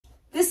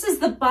This is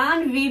the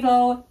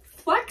BonVivo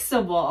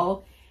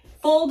flexible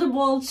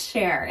foldable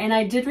chair, and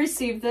I did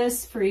receive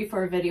this free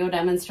for a video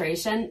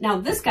demonstration. Now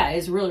this guy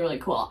is really, really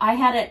cool. I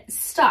had it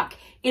stuck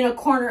in a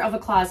corner of a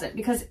closet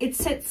because it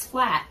sits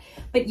flat,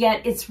 but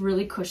yet it's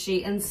really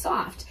cushy and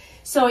soft.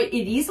 So it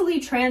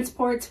easily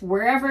transports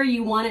wherever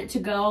you want it to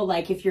go.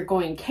 Like if you're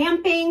going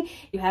camping,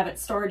 you have it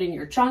stored in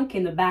your trunk,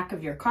 in the back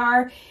of your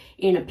car,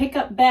 in a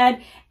pickup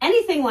bed,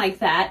 anything like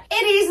that.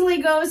 It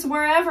easily goes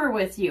wherever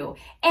with you,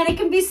 and it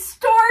can be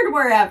stored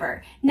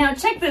wherever. Now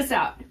check this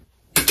out.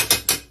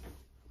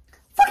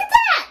 Look at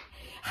that!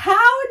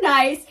 How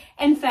nice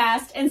and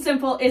fast and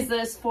simple is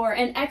this for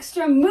an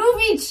extra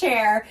movie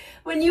chair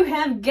when you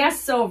have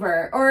guests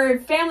over or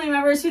family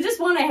members who just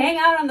want to hang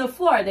out on the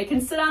floor? They can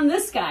sit on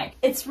this guy.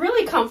 It's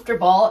really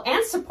comfortable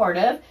and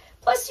supportive.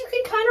 Plus you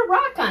can kind of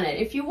rock on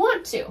it if you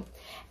want to.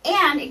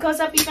 And it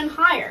goes up even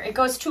higher. It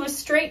goes to a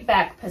straight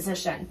back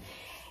position.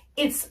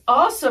 It's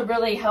also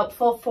really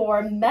helpful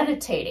for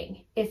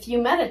meditating, if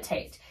you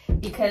meditate,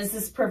 because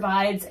this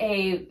provides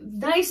a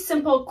nice,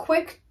 simple,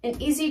 quick,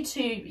 and easy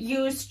to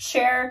use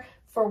chair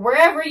for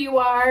wherever you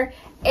are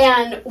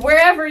and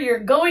wherever you're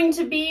going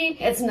to be.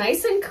 It's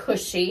nice and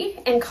cushy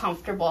and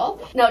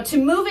comfortable. Now to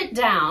move it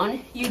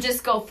down, you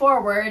just go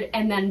forward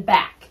and then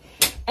back.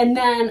 And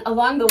then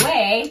along the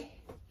way,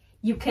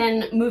 you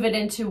can move it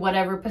into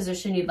whatever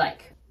position you'd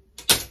like.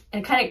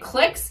 And it kind of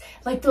clicks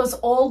like those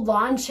old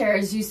lawn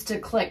chairs used to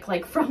click,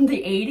 like from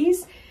the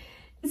 80s.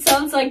 It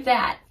sounds like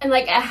that. And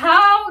like,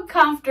 how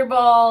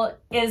comfortable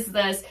is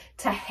this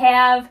to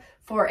have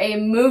for a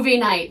movie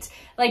night?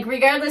 Like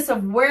regardless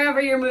of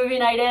wherever your movie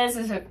night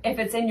is, if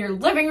it's in your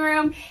living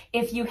room,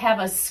 if you have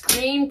a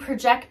screen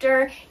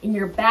projector in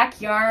your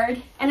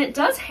backyard, and it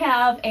does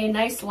have a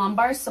nice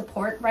lumbar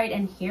support right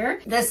in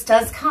here. This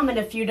does come in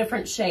a few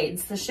different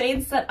shades. The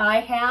shades that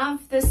I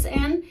have this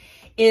in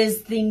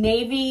is the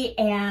navy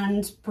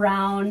and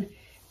brown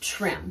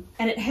trim,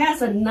 and it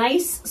has a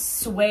nice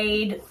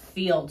suede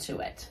feel to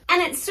it,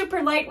 and it's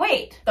super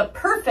lightweight. The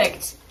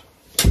perfect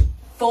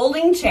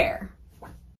folding chair.